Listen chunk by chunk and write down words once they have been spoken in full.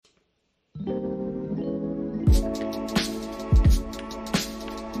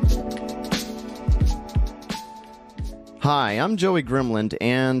Hi, I'm Joey Grimland,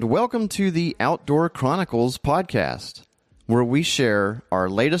 and welcome to the Outdoor Chronicles podcast, where we share our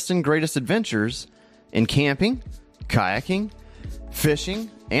latest and greatest adventures in camping, kayaking,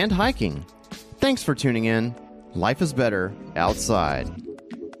 fishing, and hiking. Thanks for tuning in. Life is better outside.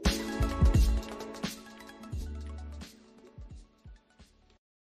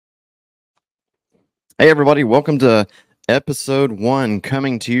 Hey, everybody. Welcome to episode 1,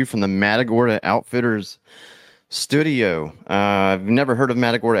 coming to you from the Matagorda Outfitters studio. I've never heard of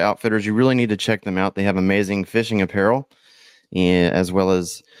Matagorda Outfitters. You really need to check them out. They have amazing fishing apparel, as well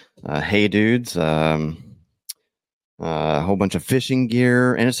as Hey Dudes, a whole bunch of fishing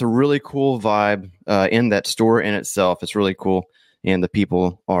gear, and it's a really cool vibe in that store in itself. It's really cool, and the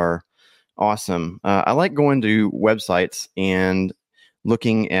people are awesome. I like going to websites and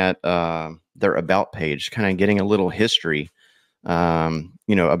looking at their about page, kind of getting a little history,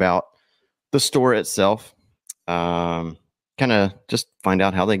 about the store itself. Kind of just find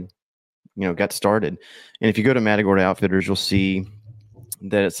out how they, got started. And if you go to Matagorda Outfitters, you'll see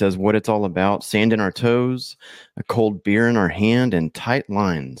that it says what it's all about: sand in our toes, a cold beer in our hand, and tight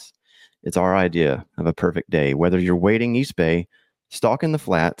lines. It's our idea of a perfect day. Whether you're wading East Bay, stalking the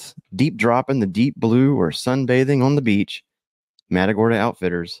flats, deep dropping the deep blue, or sunbathing on the beach, Matagorda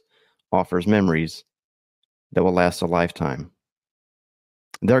Outfitters offers memories that will last a lifetime.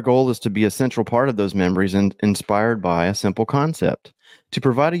 Their goal is to be a central part of those memories and inspired by a simple concept: to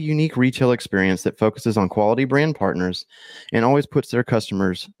provide a unique retail experience that focuses on quality brand partners and always puts their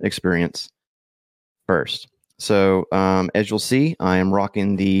customers' experience first. So, as you'll see, I am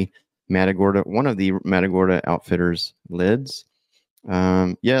rocking one of the Matagorda Outfitters lids.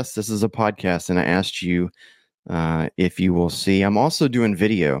 Yes, this is a podcast, and I asked you if you will see. I'm also doing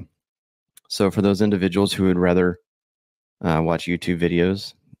video. So for those individuals who would rather watch YouTube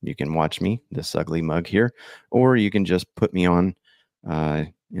videos, you can watch me, this ugly mug here, or you can just put me on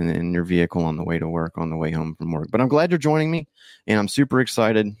in your vehicle on the way to work, on the way home from work. But I'm glad you're joining me, and I'm super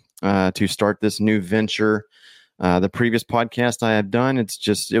excited to start this new venture. The previous podcast I had done, it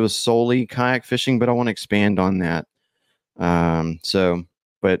was solely kayak fishing, but I want to expand on that.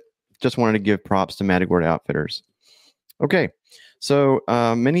 But just wanted to give props to Matagorda Outfitters. Okay. So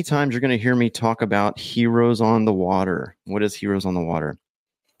many times you're going to hear me talk about Heroes on the Water. What is Heroes on the Water?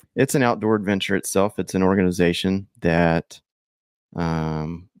 It's an outdoor adventure itself. It's an organization that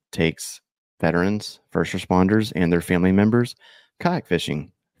takes veterans, first responders, and their family members kayak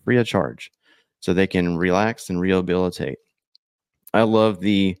fishing free of charge so they can relax and rehabilitate. I love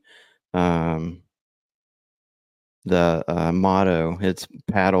the motto. It's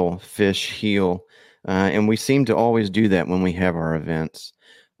paddle, fish, heal. And we seem to always do that when we have our events.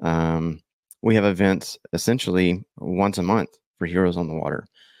 We have events essentially once a month for Heroes on the Water.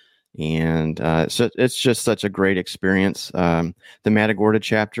 And so it's just such a great experience. The Matagorda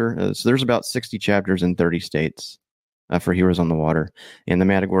chapter, so there's about 60 chapters in 30 states for Heroes on the Water. And the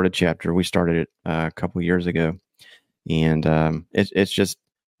Matagorda chapter, we started it a couple years ago. And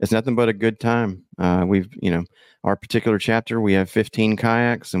it's nothing but a good time. Our particular chapter, we have 15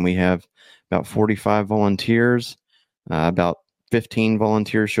 kayaks, and we have about 45 volunteers. About 15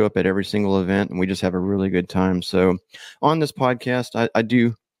 volunteers show up at every single event, and we just have a really good time. So on this podcast, I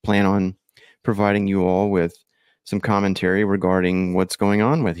do plan on providing you all with some commentary regarding what's going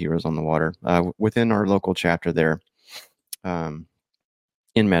on with Heroes on the Water within our local chapter there in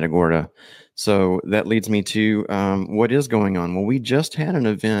Matagorda. So that leads me to what is going on. Well, we just had an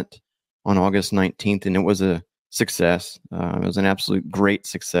event on August 19th, and it was a success. It was an absolute great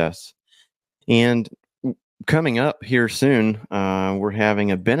success. And coming up here soon, we're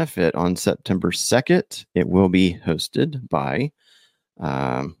having a benefit on September 2nd. It will be hosted by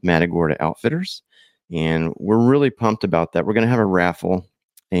Matagorda Outfitters, and we're really pumped about that. We're going to have a raffle,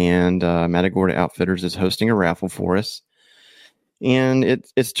 and Matagorda Outfitters is hosting a raffle for us. And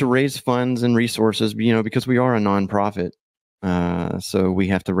it's to raise funds and resources, because we are a nonprofit. So we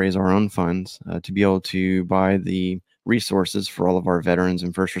have to raise our own funds to be able to buy the resources for all of our veterans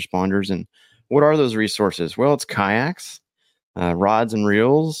and first responders. And what are those resources? Well, it's kayaks, rods and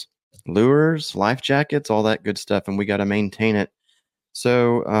reels, lures, life jackets, all that good stuff. And we got to maintain it.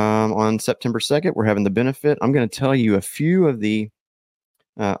 So on September 2nd, we're having the benefit. I'm going to tell you a few of the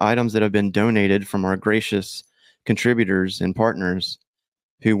items that have been donated from our gracious contributors and partners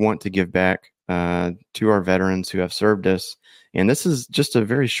who want to give back to our veterans who have served us. And this is just a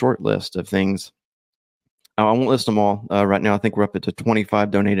very short list of things. I won't list them all right now. I think we're up to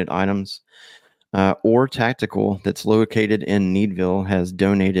 25 donated items. Or Tactical, that's located in Needville, has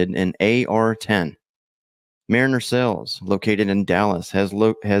donated an AR-10 Mariner Sails, located in Dallas,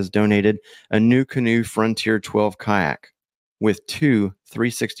 has donated a new canoe Frontier 12 kayak with two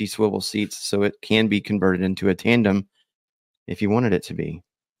 360 swivel seats, so it can be converted into a tandem if you wanted it to be.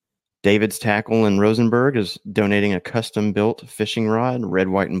 David's Tackle in Rosenberg is donating a custom-built fishing rod, red,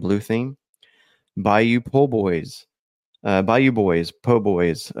 white, and blue theme. Bayou Boys, Po'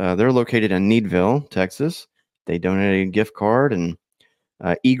 Boys, they're located in Needville, Texas. They donated a gift card, and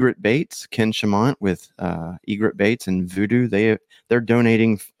Egret Baits, Ken Chamont with Egret Baits and Voodoo, they're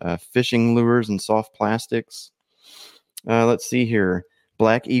donating fishing lures and soft plastics. Let's see here.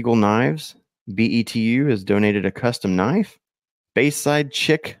 Black Eagle Knives, BETU, has donated a custom knife. Bayside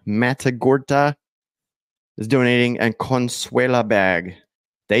Chick Matagorta is donating a Consuela bag.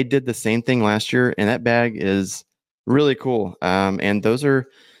 They did the same thing last year, and that bag is really cool. And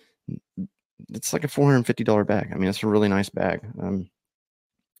it's like a $450 bag. I mean, it's a really nice bag.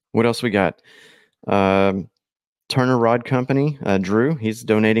 What else we got? Turner Rod Company, Drew, he's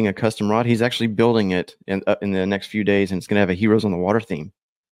donating a custom rod. He's actually building it in the next few days, and it's going to have a Heroes on the Water theme.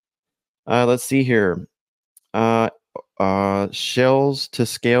 Let's see here. Shells to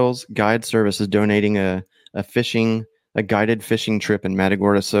Scales Guide Service is donating a guided fishing trip in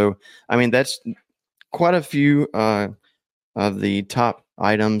Matagorda. So, I mean, that's quite a few of the top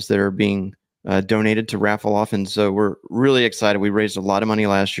items that are being donated to raffle off. And so we're really excited. We raised a lot of money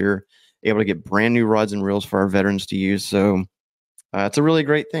last year, able to get brand new rods and reels for our veterans to use. So it's a really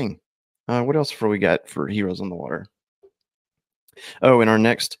great thing. What else we got for Heroes on the Water? Oh, and our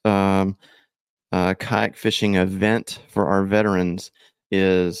next kayak fishing event for our veterans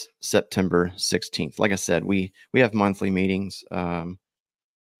is September 16th. Like I said, we have monthly meetings.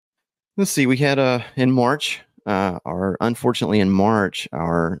 Let's see, we had in March. Unfortunately, in March,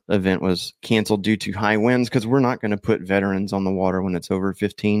 our event was canceled due to high winds because we're not going to put veterans on the water when it's over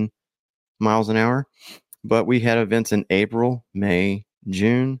 15 miles an hour. But we had events in April, May,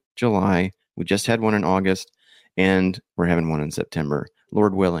 June, July. We just had one in August, and we're having one in September,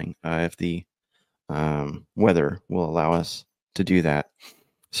 Lord willing, if the weather will allow us to do that.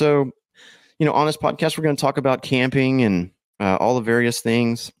 So, on this podcast, we're going to talk about camping and all the various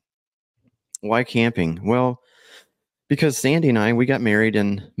things. Why camping? Well, because Sandy and I, we got married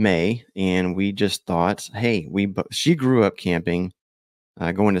in May, and we just thought, hey, she grew up camping,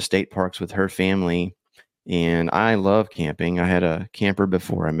 going to state parks with her family, and I love camping. I had a camper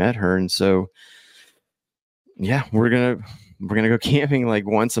before I met her, and so, yeah, we're gonna go camping like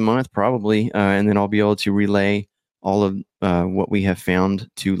once a month probably, and then I'll be able to relay all of what we have found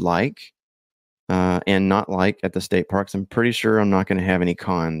to like and not like at the state parks. I'm pretty sure I'm not going to have any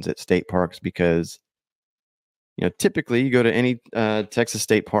cons at state parks because, typically you go to any Texas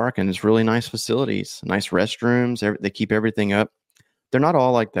state park and it's really nice facilities, nice restrooms. They keep everything up. They're not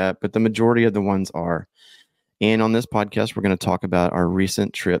all like that, but the majority of the ones are. And on this podcast, we're going to talk about our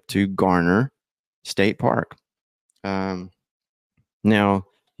recent trip to Garner State Park. Now,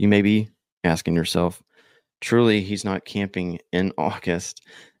 you may be asking yourself, truly, he's not camping in August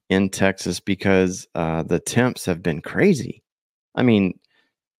in Texas because the temps have been crazy. I mean,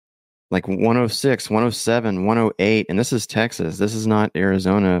 like 106, 107, 108, and this is Texas. This is not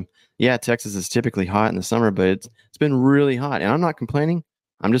Arizona. Yeah, Texas is typically hot in the summer, but it's been really hot. And I'm not complaining.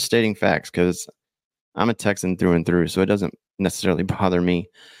 I'm just stating facts because I'm a Texan through and through, so it doesn't necessarily bother me.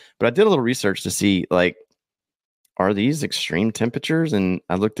 But I did a little research to see, are these extreme temperatures? And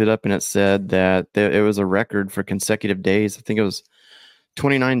I looked it up, and it said that it was a record for consecutive days. I think it was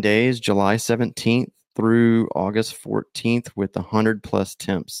 29 days, July 17th through August 14th, with 100 plus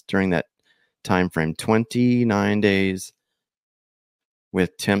temps during that time frame. 29 days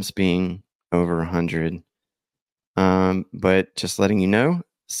with temps being over 100. But just letting you know,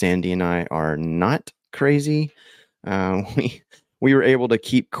 Sandy and I are not crazy. We were able to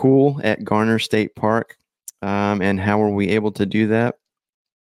keep cool at Garner State Park. And how were we able to do that?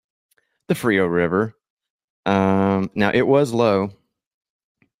 The Frio River. Now, it was low.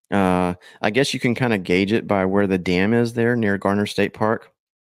 I guess you can kind of gauge it by where the dam is there near Garner State Park.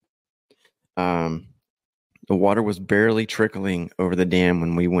 The water was barely trickling over the dam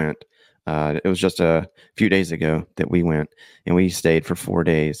when we went. It was just a few days ago that we went, and we stayed for 4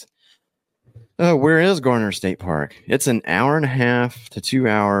 days. Where is Garner State Park? It's an hour and a half to 2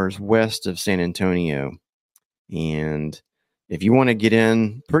 hours west of San Antonio. And if you want to get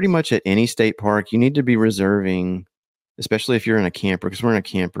in pretty much at any state park, you need to be reserving, especially if you're in a camper, because we're in a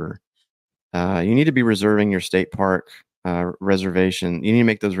camper. You need to be reserving your state park reservation. You need to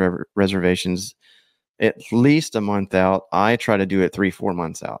make those reservations at least a month out. I try to do it 3-4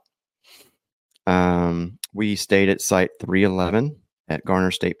 months out. We stayed at site 311 at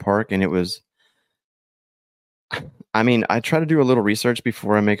Garner State Park, and it was I mean, I try to do a little research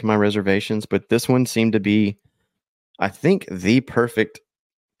before I make my reservations, but this one seemed to be, I think, the perfect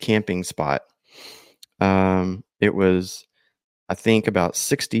camping spot. It was, I think, about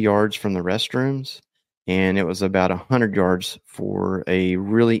 60 yards from the restrooms, and it was about 100 yards for a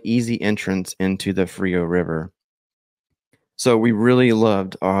really easy entrance into the Frio River. So we really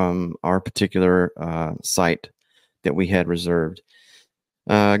loved our particular site that we had reserved.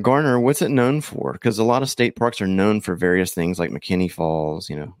 Garner, what's it known for? Because a lot of state parks are known for various things like McKinney Falls.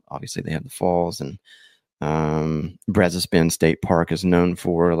 You know, obviously they have the falls, and Brazos Bend State Park is known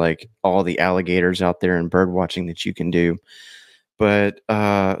for like all the alligators out there and bird watching that you can do. But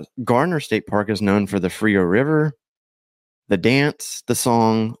Garner State Park is known for the Frio River, the dance, the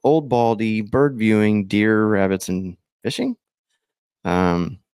song, Old Baldy, bird viewing, deer, rabbits, and fishing. So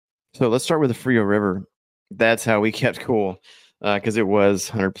let's start with the Frio River. That's how we kept cool because it was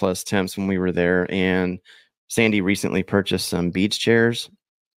 100 plus temps when we were there. And Sandy recently purchased some beach chairs.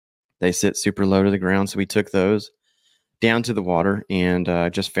 They sit super low to the ground. So we took those down to the water and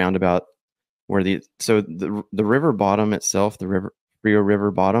just found about where the river bottom itself, the Frio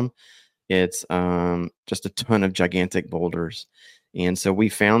River bottom, it's just a ton of gigantic boulders. And so we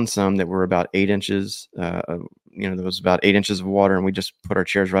found some that were about 8 inches, there was about 8 inches of water, and we just put our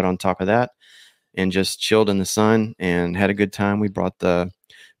chairs right on top of that and just chilled in the sun and had a good time. We brought the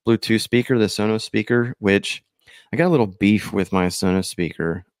Bluetooth speaker, the Sonos speaker, which I got a little beef with my Sonos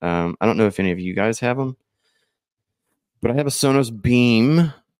speaker. I don't know if any of you guys have them, but I have a Sonos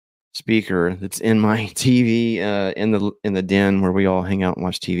Beam speaker that's in my TV in the den where we all hang out and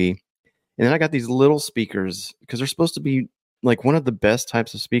watch TV. And then I got these little speakers because they're supposed to be like one of the best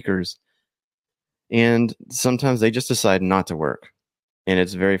types of speakers. And sometimes they just decide not to work. And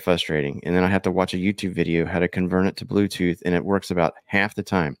it's very frustrating. And then I have to watch a YouTube video how to convert it to Bluetooth, and it works about half the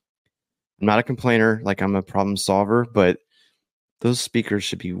time. I'm not a complainer, like I'm a problem solver, but those speakers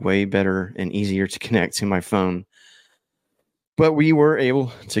should be way better and easier to connect to my phone. But we were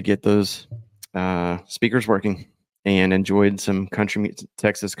able to get those speakers working and enjoyed some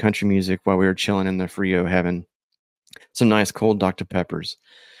Texas country music while we were chilling in the Frio, having some nice cold Dr. Peppers.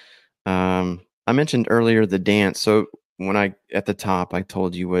 I mentioned earlier the dance. So at the top, I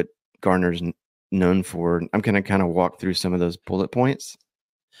told you what Garner's known for. I'm going to kind of walk through some of those bullet points.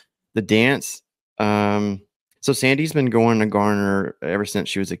 The dance. So Sandy's been going to Garner ever since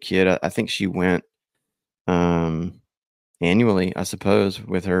she was a kid. I think she went annually, I suppose,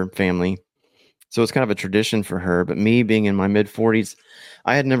 with her family. So it's kind of a tradition for her. But me being in my mid 40s,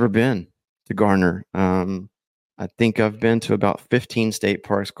 I had never been to Garner. I think I've been to about 15 state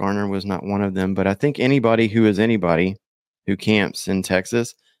parks. Garner was not one of them. But I think anybody who camps in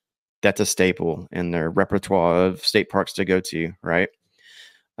Texas, that's a staple in their repertoire of state parks to go to, right?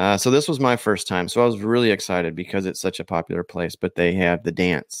 So this was my first time. So I was really excited because it's such a popular place. But they have the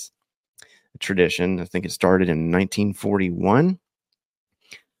dance tradition. I think it started in 1941.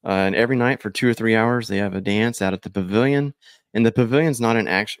 And every night for 2 or 3 hours, they have a dance out at the pavilion. And the pavilion's not an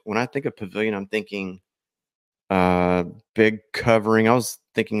actual. When I think of pavilion, I'm thinking big covering. I was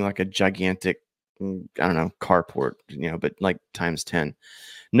thinking like a gigantic, I don't know, carport, but like times 10.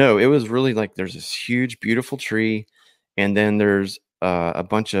 No, it was really like there's this huge, beautiful tree. And then there's a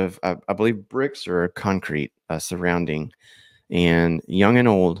bunch of, I believe, bricks or concrete surrounding. And young and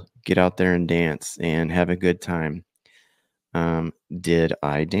old get out there and dance and have a good time. Did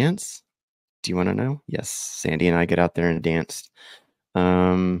I dance? Do you want to know? Yes, Sandy and I get out there and danced.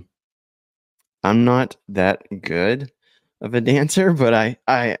 I'm not that good of a dancer, but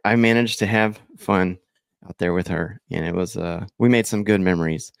I managed to have fun out there with her, and it was we made some good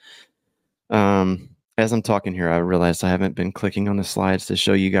memories. As I'm talking here, I realized I haven't been clicking on the slides to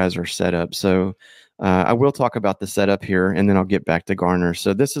show you guys our setup. So I will talk about the setup here, and then I'll get back to Garner.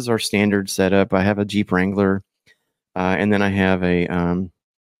 So this is our standard setup. I have a Jeep Wrangler, and then I have a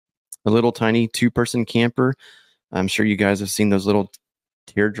little tiny 2-person camper. I'm sure you guys have seen those little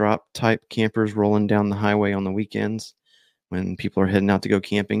teardrop type campers rolling down the highway on the weekends when people are heading out to go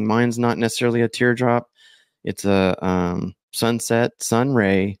camping. Mine's not necessarily a teardrop. It's a Sunset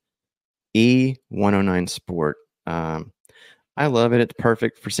Sunray E109 Sport. I love it. It's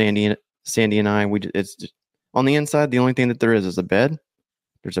perfect for Sandy and I. It's just, on the inside, the only thing that there is a bed.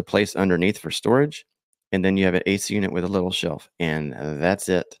 There's a place underneath for storage, and then you have an AC unit with a little shelf, and that's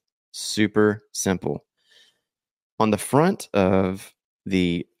it. Super simple. On the front of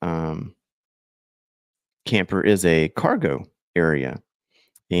the camper is a cargo area,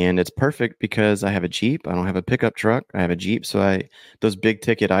 and it's perfect because I have a Jeep. I don't have a pickup truck. I have a Jeep. So those big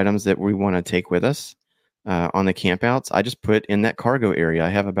ticket items that we want to take with us on the campouts, I just put in that cargo area. I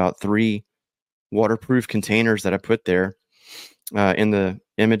have about 3 waterproof containers that I put there. In the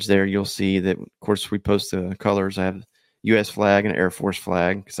image there, you'll see that, of course, we post the colors. I have U.S. flag and Air Force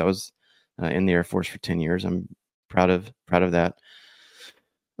flag because I was in the Air Force for 10 years. I'm proud of that.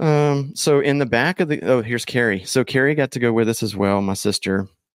 So in the back of here's Carrie. So Carrie got to go with us as well, my sister,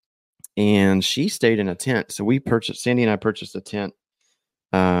 and she stayed in a tent. So Sandy and I purchased a tent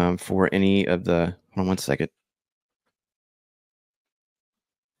for any of the, hold on one second.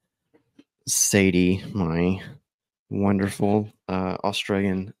 Sadie, my wonderful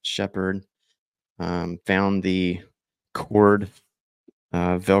Australian Shepherd, found the cord,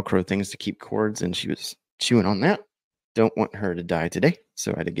 Velcro things to keep cords, and she was chewing on that. Don't want her to die today,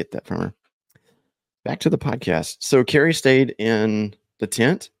 so I had to get that from her. Back to the podcast. So Carrie stayed in the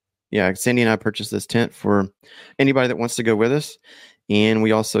tent. Yeah, Sandy and I purchased this tent for anybody that wants to go with us. And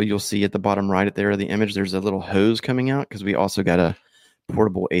we also, you'll see at the bottom right there of the image, there's a little hose coming out because we also got a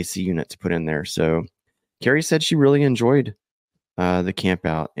portable AC unit to put in there. So Carrie said she really enjoyed the camp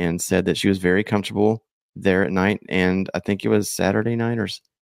out and said that she was very comfortable there at night. And I think it was Saturday night or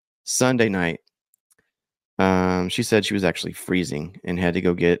Sunday night. She said she was actually freezing and had to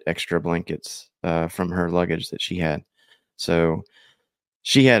go get extra blankets from her luggage that she had. So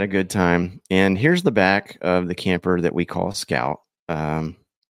she had a good time. And here's the back of the camper that we call Scout.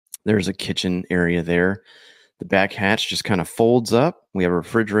 There's a kitchen area there. The back hatch just kind of folds up. We have a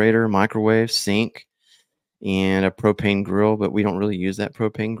refrigerator, microwave, sink, and a propane grill, but we don't really use that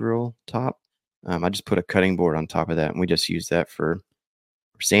propane grill top. I just put a cutting board on top of that, and we just use that for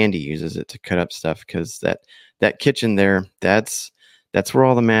Sandy uses it to cut up stuff because that kitchen there, that's where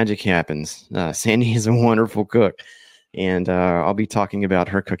all the magic happens. Sandy is a wonderful cook, and I'll be talking about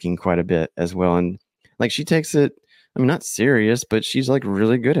her cooking quite a bit as well. And like she takes it, I mean, not serious, but she's like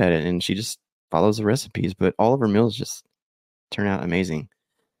really good at it, and she just follows the recipes. But all of her meals just turn out amazing.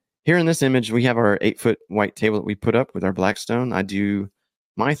 Here in this image, we have our 8-foot white table that we put up with our Blackstone.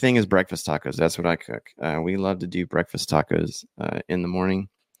 My thing is breakfast tacos. That's what I cook. We love to do breakfast tacos in the morning.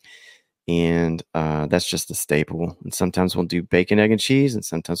 And that's just a staple. And sometimes we'll do bacon, egg, and cheese. And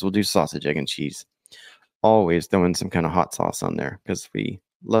sometimes we'll do sausage, egg, and cheese. Always throwing some kind of hot sauce on there because we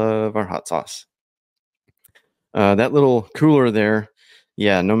love our hot sauce. That little cooler there,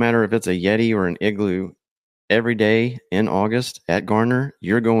 yeah, no matter if it's a Yeti or an Igloo, every day in August at Garner,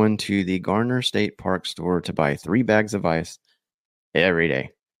 you're going to the Garner State Park store to buy 3 bags of ice every day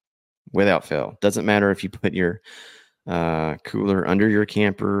without fail. Doesn't matter if you put your cooler under your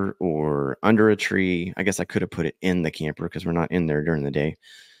camper or under a tree. I guess I could have put it in the camper because we're not in there during the day.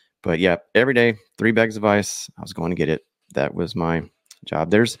 But yeah, every day, 3 bags of ice. I was going to get it. That was my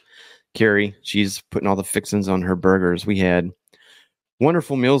job. There's Carrie. She's putting all the fixings on her burgers. We had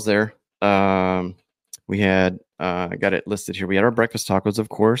wonderful meals there. We had, I got it listed here. We had our breakfast tacos, of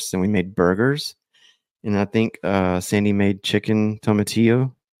course, and we made burgers. And I think Sandy made chicken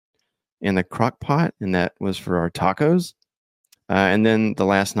tomatillo in the crock pot, and that was for our tacos. And then the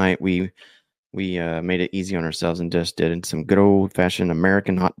last night we made it easy on ourselves and just did some good old fashioned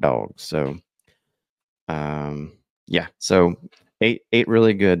American hot dogs. So, yeah, so ate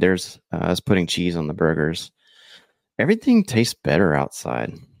really good. There's us putting cheese on the burgers. Everything tastes better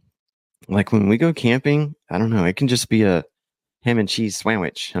outside. Like when we go camping, I don't know, it can just be a ham and cheese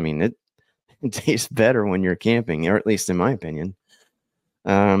sandwich. I mean, it tastes better when you're camping, or at least in my opinion.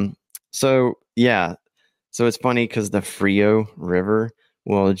 So yeah, so it's funny because the Frio River,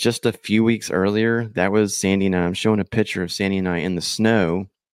 well, just a few weeks earlier, that was Sandy and I. I'm showing a picture of Sandy and I in the snow.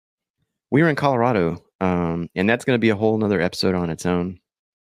 We were in Colorado, and that's going to be a whole nother episode on its own.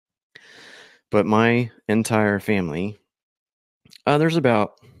 But my entire family, there's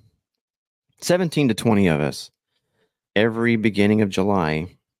about 17 to 20 of us. Every beginning of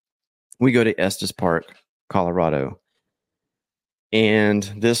July, we go to Estes Park, Colorado. And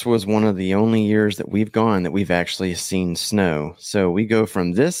this was one of the only years that we've gone that we've actually seen snow. So we go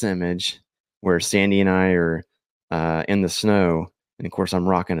from this image where Sandy and I are in the snow. And of course, I'm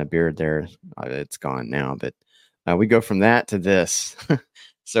rocking a beard there. It's gone now, but we go from that to this.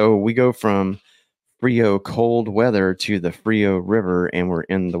 So we go from Frio cold weather to the Frio River, and we're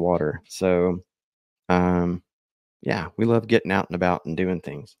in the water. So, yeah, we love getting out and about and doing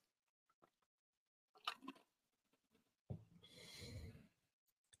things.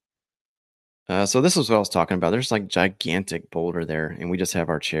 So this is what I was talking about. There's like gigantic boulder there, and we just have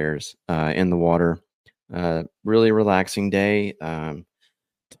our chairs in the water. Really relaxing day.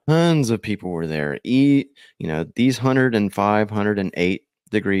 Tons of people were there. These 105, 108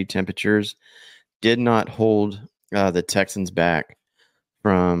 degree temperatures did not hold the Texans back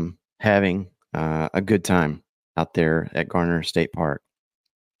from having a good time out there at Garner State Park.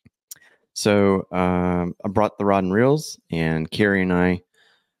 So I brought the rod and reels, and Carrie and I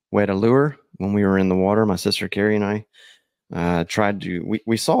wet a lure when we were in the water. My sister Carrie and I tried to.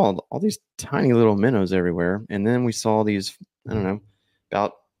 We saw all these tiny little minnows everywhere, and then we saw these, I don't know,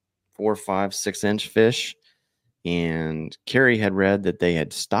 about 4, 5, 6 inch fish. And Carrie had read that they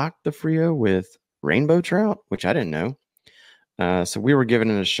had stocked the Frio with rainbow trout, which I didn't know. So we were giving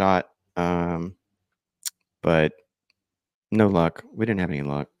it a shot, but no luck. We didn't have any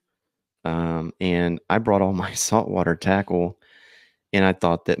luck. And I brought all my saltwater tackle, and I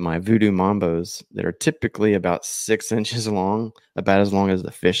thought that my voodoo mambos, that are typically about 6 inches long, about as long as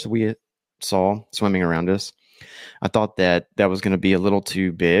the fish that we saw swimming around us, I thought that that was going to be a little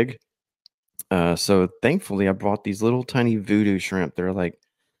too big. So thankfully, I brought these little tiny voodoo shrimp. They're like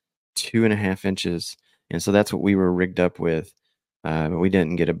 2.5 inches, and so that's what we were rigged up with. But we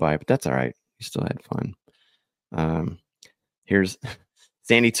didn't get a bite, but that's all right. We still had fun. Here's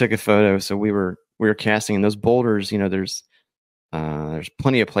Sandy took a photo. So we were casting in those boulders. There's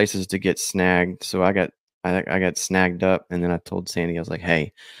plenty of places to get snagged. So I got snagged up, and then I told Sandy, I was like,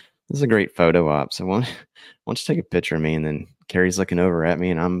 "Hey, this is a great photo op. So why don't you take a picture of me?" And then Carrie's looking over at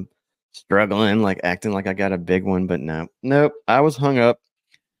me, and I'm struggling, like acting like I got a big one, but nope, I was hung up.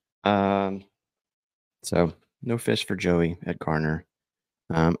 So no fish for Joey at Garner.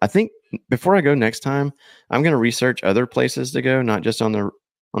 I think before I go next time, I'm going to research other places to go, not just on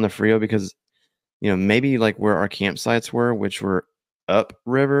the Frio, because maybe like where our campsites were, which were up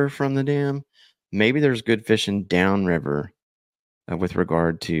river from the dam, maybe there's good fishing down river with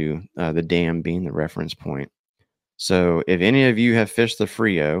regard to the dam being the reference point. So if any of you have fished the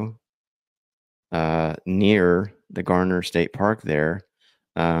Frio near the Garner State Park there,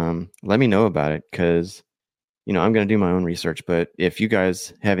 let me know about it, because I'm going to do my own research. But if you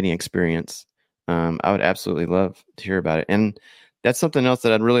guys have any experience, I would absolutely love to hear about it. And that's something else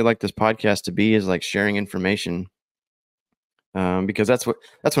that I'd really like this podcast to be, is like sharing information, because that's what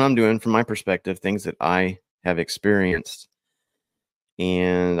I'm doing from my perspective, things that I have experienced.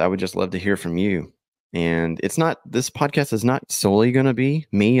 And I would just love to hear from you. And this podcast is not solely going to be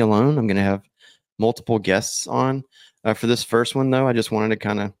me alone. I'm going to have multiple guests on. For this first one, though, I just wanted to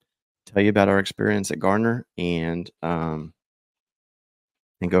kind of tell you about our experience at Garner, and go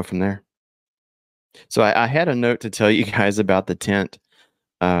from there. So I had a note to tell you guys about the tent.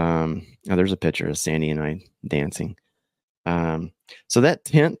 There's a picture of Sandy and I dancing. So that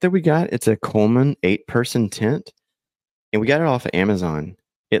tent that we got, it's a Coleman 8-person tent, and we got it off of Amazon.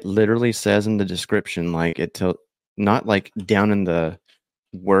 It literally says in the description, like not like down in the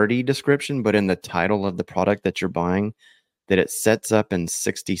wordy description, but in the title of the product that you're buying, that it sets up in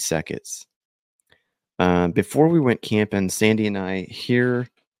 60 seconds. Before we went camping, Sandy and I here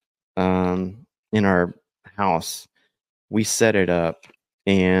in our house, we set it up,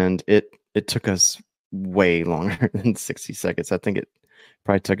 and it took us way longer than 60 seconds. I think it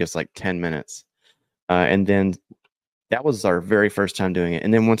probably took us like 10 minutes. And then that was our very first time doing it.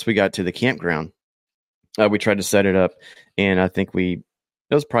 And then once we got to the campground, we tried to set it up, and I think it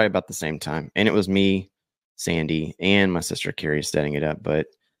was probably about the same time. And it was me, Sandy, and my sister Carrie setting it up. But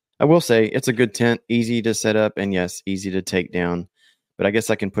I will say it's a good tent, easy to set up, and yes, easy to take down. But I guess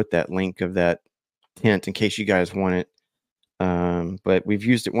I can put that link of that tent in case you guys want it. But we've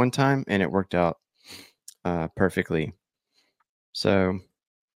used it one time, and it worked out perfectly. So,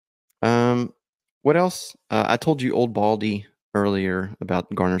 what else? I told you Old Baldy earlier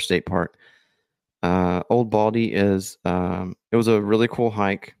about Garner State Park. Old Baldy is it was a really cool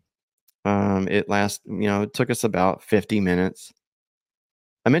hike. It took us about 50 minutes.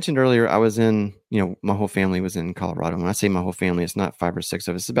 I mentioned earlier I was in, my whole family was in Colorado. When I say my whole family, it's not 5 or 6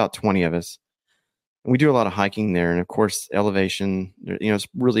 of us, it's about 20 of us. We do a lot of hiking there, and of course, elevation, it's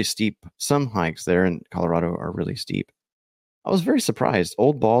really steep. Some hikes there in Colorado are really steep. I was very surprised.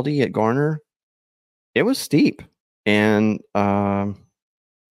 Old Baldy at Garner, it was steep, and we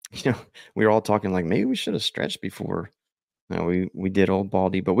were all talking like maybe we should have stretched before. No, we did Old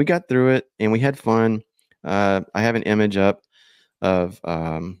Baldy, but we got through it and we had fun. I have an image up of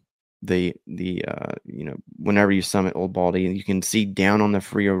the whenever you summit Old Baldy, and you can see down on the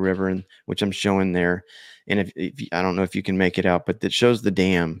Frio River, and which I'm showing there. And if I don't know if you can make it out, but it shows the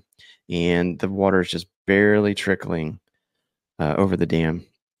dam, and the water is just barely trickling over the dam.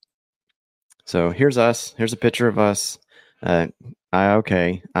 So here's us. Here's a picture of us.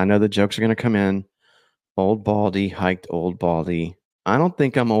 Okay, I know the jokes are going to come in. Old Baldy, hiked Old Baldy. I don't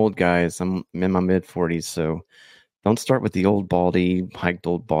think I'm old, guys. I'm in my mid-40s, so don't start with the Old Baldy, hiked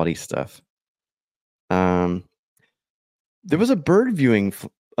Old Baldy stuff. There was a bird viewing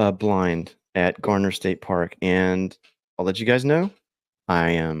blind at Garner State Park, and I'll let you guys know,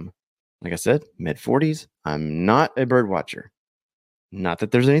 I am Like I said, mid 40s. I'm not a bird watcher. Not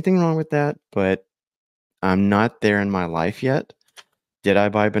that there's anything wrong with that, but I'm not there in my life yet. Did I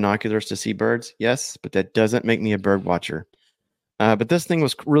buy binoculars to see birds? Yes, but that doesn't make me a bird watcher. But this thing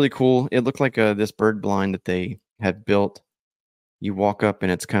was really cool. It looked like this bird blind that they had built. You walk up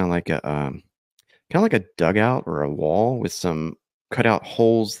and it's kind of like a dugout or a wall with some cut out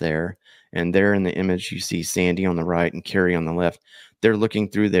holes there. And there in the image, you see Sandy on the right and Carrie on the left. They're looking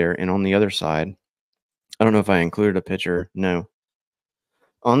through there. And on the other side, I don't know if I included a picture. No.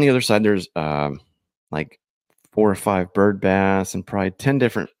 On the other side, there's like 4 or 5 bird baths and probably 10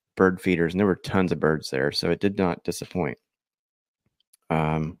 different bird feeders. And there were tons of birds there. So it did not disappoint.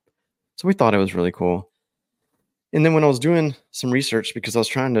 So we thought it was really cool. And then when I was doing some research, because I was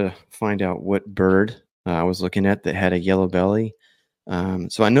trying to find out what bird I was looking at that had a yellow belly.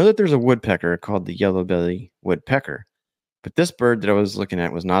 So I know that there's a woodpecker called the yellow belly woodpecker. But this bird that I was looking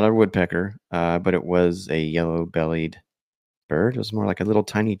at was not a woodpecker, but it was a yellow-bellied bird. It was more like a little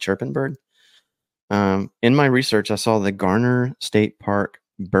tiny chirping bird. In my research, I saw the Garner State Park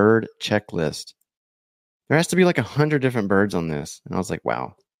bird checklist. There has to be like 100 different birds on this. And I was like,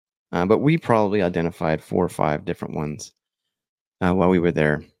 wow. But we probably identified 4 or 5 different ones while we were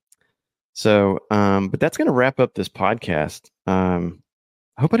there. So, but that's going to wrap up this podcast. I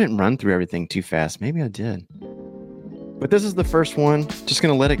hope I didn't run through everything too fast. Maybe I did. But this is the first one. Just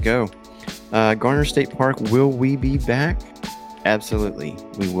going to let it go. Garner State Park, will we be back? Absolutely.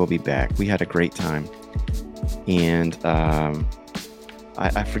 We will be back. We had a great time. And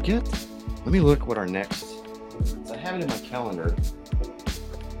I forget. Let me look what our next... I have it in my calendar.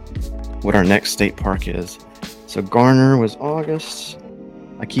 What our next state park is. So Garner was August.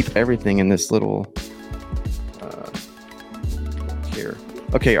 I keep everything in this little... here.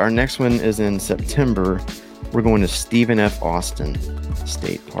 Okay, our next one is in September. We're going to Stephen F. Austin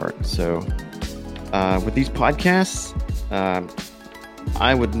State Park. So with these podcasts,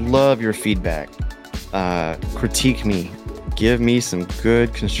 I would love your feedback. Critique me. Give me some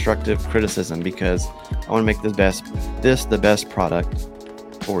good constructive criticism because I want to make the best product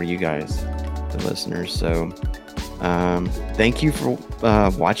for you guys, the listeners. So thank you for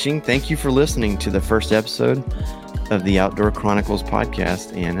watching. Thank you for listening to the first episode of the Outdoor Chronicles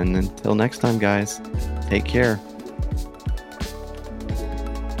podcast. And until next time, guys, take care.